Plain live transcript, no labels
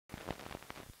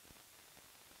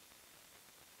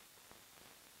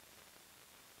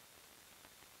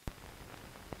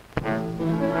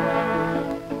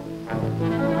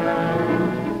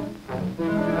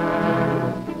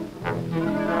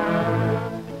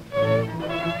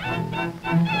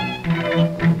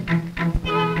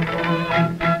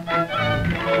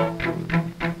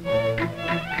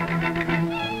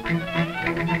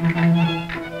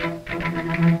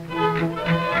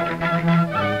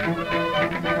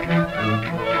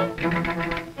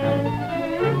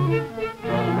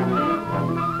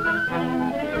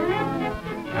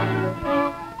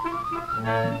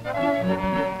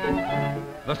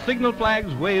signal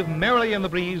flags wave merrily in the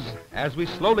breeze as we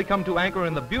slowly come to anchor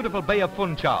in the beautiful Bay of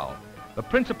Funchal, the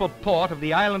principal port of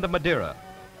the island of Madeira,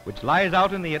 which lies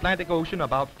out in the Atlantic Ocean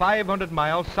about 500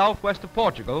 miles southwest of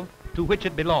Portugal, to which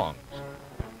it belongs.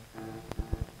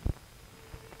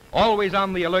 Always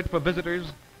on the alert for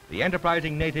visitors, the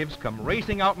enterprising natives come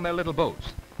racing out in their little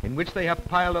boats, in which they have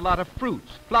piled a lot of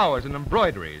fruits, flowers, and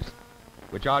embroideries,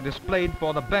 which are displayed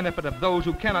for the benefit of those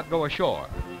who cannot go ashore.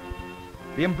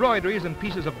 The embroideries and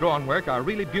pieces of drawn work are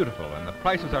really beautiful, and the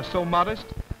prices are so modest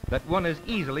that one is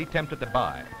easily tempted to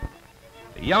buy.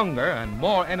 The younger and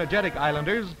more energetic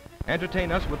islanders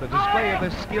entertain us with a display of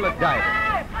their skill at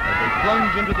diving as they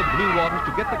plunge into the blue waters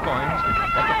to get the coins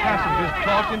that the passengers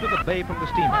toss into the bay from the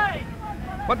steamer.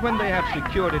 But when they have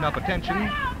secured enough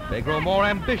attention, they grow more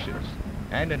ambitious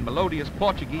and in melodious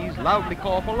Portuguese loudly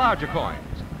call for larger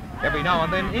coins. Every now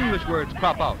and then English words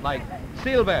crop out like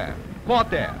silver,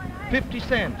 quarter, 50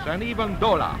 cents, and even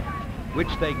dollar, which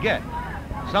they get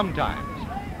sometimes.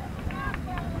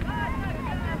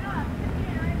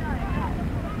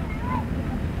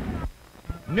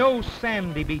 No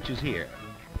sandy beaches here.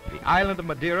 The island of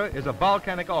Madeira is of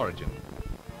volcanic origin.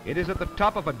 It is at the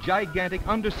top of a gigantic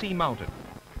undersea mountain.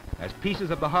 As pieces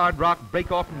of the hard rock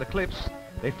break off from the cliffs,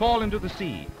 they fall into the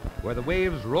sea, where the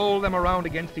waves roll them around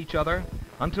against each other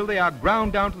until they are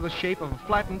ground down to the shape of a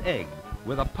flattened egg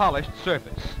with a polished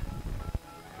surface.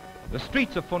 The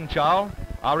streets of Funchal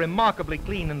are remarkably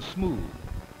clean and smooth.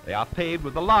 They are paved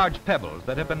with the large pebbles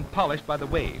that have been polished by the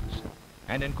waves.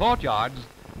 And in courtyards,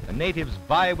 the natives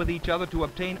vie with each other to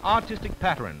obtain artistic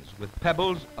patterns with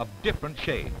pebbles of different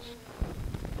shades.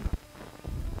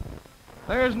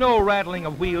 There's no rattling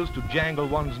of wheels to jangle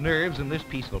one's nerves in this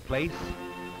peaceful place.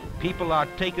 People are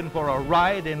taken for a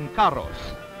ride in carros,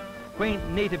 quaint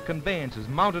native conveyances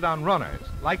mounted on runners,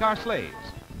 like our sleighs.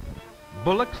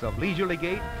 Bullocks of leisurely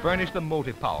gait furnish the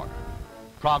motive power.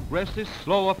 Progress is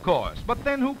slow, of course, but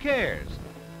then who cares?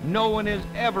 No one is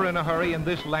ever in a hurry in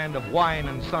this land of wine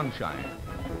and sunshine.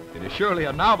 It is surely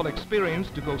a novel experience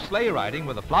to go sleigh riding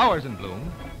with the flowers in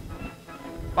bloom.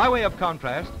 By way of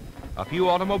contrast, a few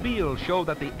automobiles show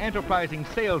that the enterprising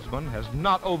salesman has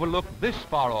not overlooked this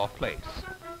far-off place.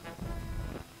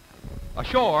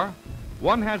 Ashore,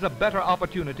 one has a better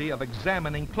opportunity of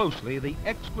examining closely the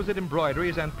exquisite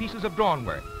embroideries and pieces of drawn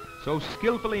work so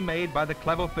skillfully made by the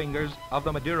clever fingers of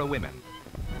the Madeira women.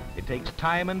 It takes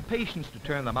time and patience to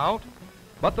turn them out,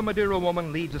 but the Madeira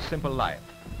woman leads a simple life.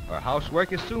 Her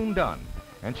housework is soon done,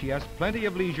 and she has plenty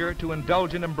of leisure to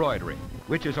indulge in embroidery,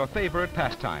 which is her favorite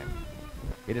pastime.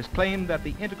 It is claimed that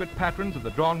the intricate patterns of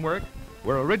the drawn work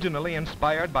were originally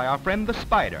inspired by our friend the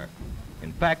spider.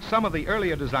 In fact, some of the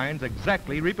earlier designs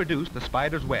exactly reproduced the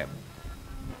spider's web.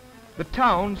 The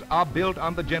towns are built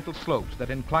on the gentle slopes that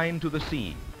incline to the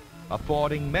sea,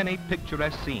 affording many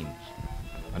picturesque scenes.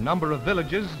 A number of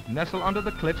villages nestle under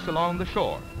the cliffs along the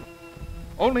shore.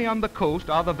 Only on the coast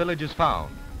are the villages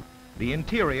found. The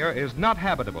interior is not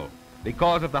habitable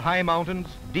because of the high mountains,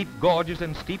 deep gorges,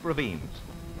 and steep ravines.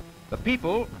 The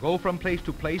people go from place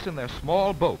to place in their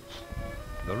small boats.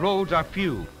 The roads are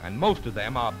few, and most of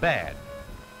them are bad.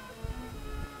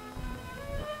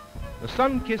 The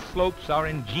sun-kissed slopes are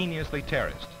ingeniously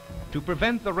terraced to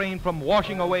prevent the rain from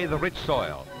washing away the rich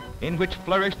soil in which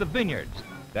flourish the vineyards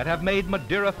that have made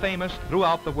Madeira famous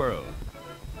throughout the world.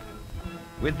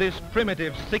 With this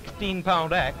primitive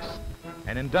 16-pound axe,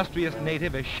 an industrious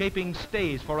native is shaping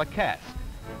stays for a cask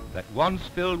that, once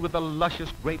filled with the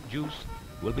luscious grape juice,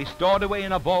 will be stored away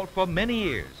in a vault for many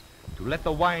years to let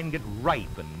the wine get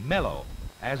ripe and mellow,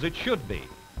 as it should be.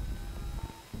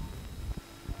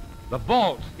 The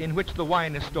vaults in which the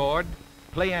wine is stored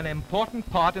play an important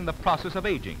part in the process of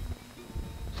aging.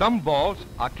 Some vaults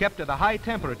are kept at a high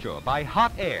temperature by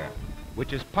hot air,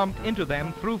 which is pumped into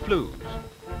them through flues.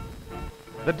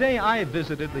 The day I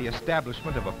visited the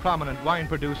establishment of a prominent wine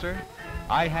producer,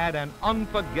 I had an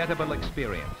unforgettable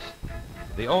experience.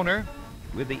 The owner,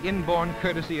 with the inborn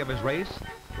courtesy of his race,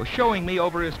 was showing me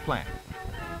over his plant.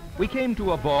 We came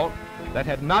to a vault that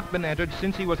had not been entered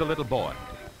since he was a little boy.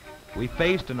 We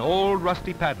faced an old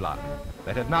rusty padlock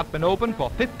that had not been opened for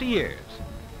 50 years.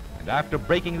 And after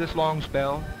breaking this long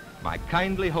spell, my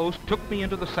kindly host took me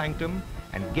into the sanctum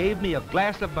and gave me a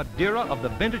glass of Madeira of the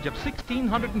vintage of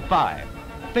 1605.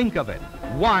 Think of it,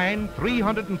 wine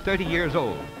 330 years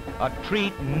old, a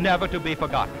treat never to be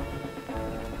forgotten.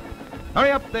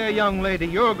 Hurry up there, young lady,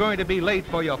 you're going to be late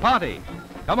for your party.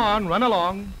 Come on, run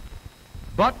along.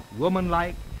 But,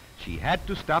 womanlike, she had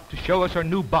to stop to show us her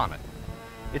new bonnet.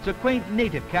 It's a quaint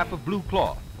native cap of blue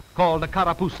cloth called a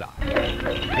carapuça.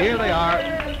 Here they are,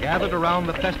 gathered around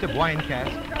the festive wine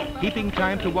cask, keeping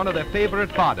time to one of their favorite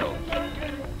fados.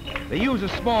 They use a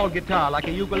small guitar like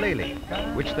a ukulele,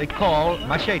 which they call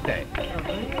machete.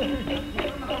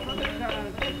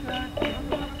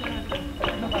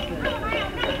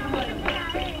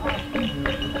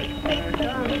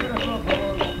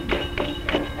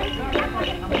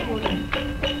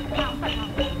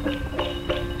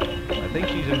 I think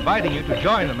she's inviting you to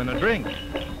join them in a drink.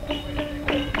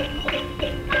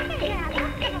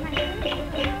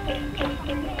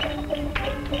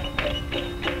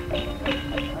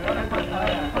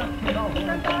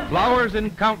 Flowers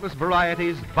in countless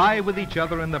varieties vie with each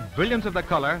other in the brilliance of their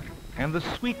color and the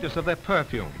sweetness of their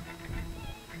perfume.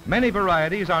 Many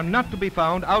varieties are not to be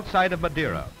found outside of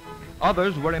Madeira.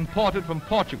 Others were imported from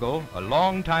Portugal a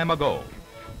long time ago.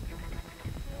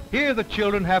 Here the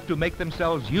children have to make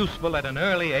themselves useful at an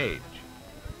early age.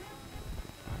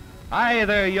 Hi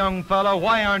there, young fella,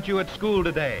 why aren't you at school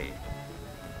today?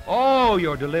 Oh,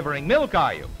 you're delivering milk,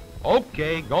 are you?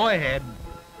 Okay, go ahead.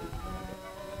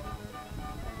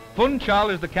 Funchal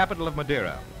is the capital of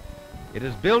Madeira. It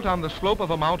is built on the slope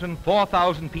of a mountain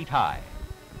 4,000 feet high.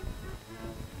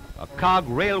 A cog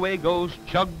railway goes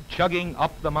chugging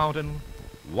up the mountain,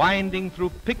 winding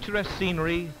through picturesque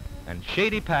scenery and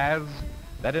shady paths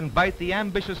that invite the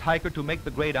ambitious hiker to make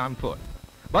the grade on foot.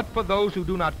 But for those who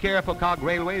do not care for cog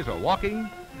railways or walking,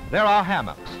 there are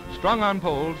hammocks strung on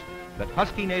poles that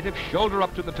husky natives shoulder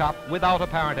up to the top without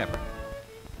apparent effort.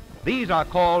 These are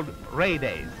called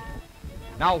raydays.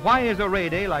 Now, why is a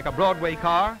rayday like a Broadway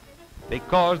car?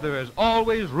 Because there is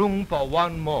always room for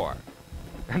one more.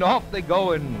 And off they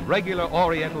go in regular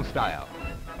Oriental style.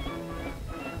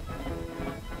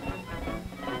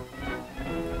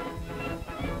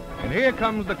 And here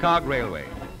comes the cog railway,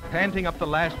 panting up the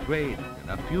last grade,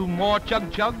 and a few more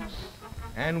chug-chugs,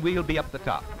 and we'll be up the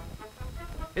top.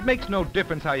 It makes no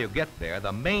difference how you get there.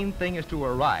 The main thing is to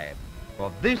arrive,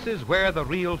 for this is where the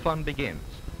real fun begins.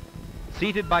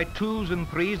 Seated by twos and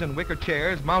threes in wicker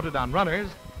chairs mounted on runners,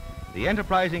 the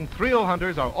enterprising thrill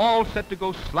hunters are all set to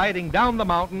go sliding down the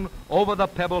mountain over the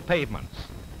pebble pavements.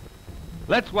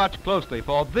 Let's watch closely,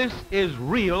 for this is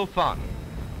real fun.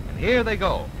 And here they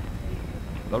go.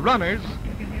 The runners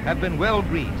have been well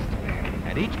greased,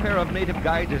 and each pair of native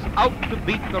guides is out to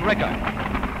beat the record.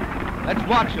 Let's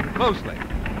watch them closely.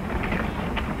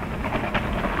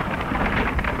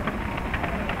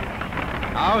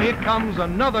 Now here comes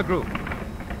another group.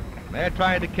 They're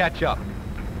trying to catch up.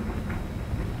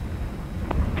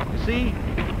 You see,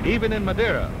 even in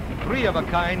Madeira, three of a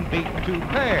kind beat two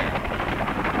pair.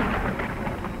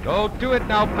 Go to it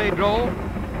now, Pedro.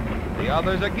 The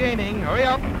others are gaining. Hurry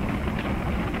up.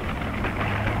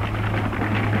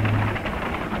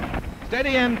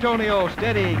 Steady, Antonio,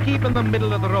 steady. Keep in the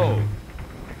middle of the road.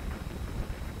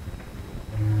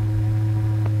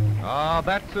 Ah,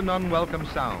 that's an unwelcome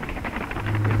sound.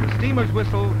 It's the steamer's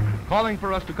whistle calling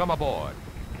for us to come aboard.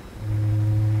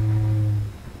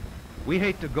 We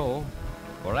hate to go,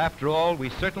 for after all, we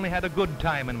certainly had a good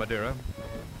time in Madeira.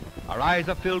 Our eyes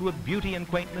are filled with beauty and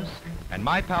quaintness, and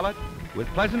my palate with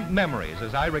pleasant memories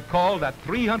as I recall that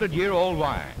 300-year-old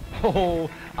wine. Oh,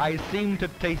 I seem to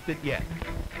taste it yet.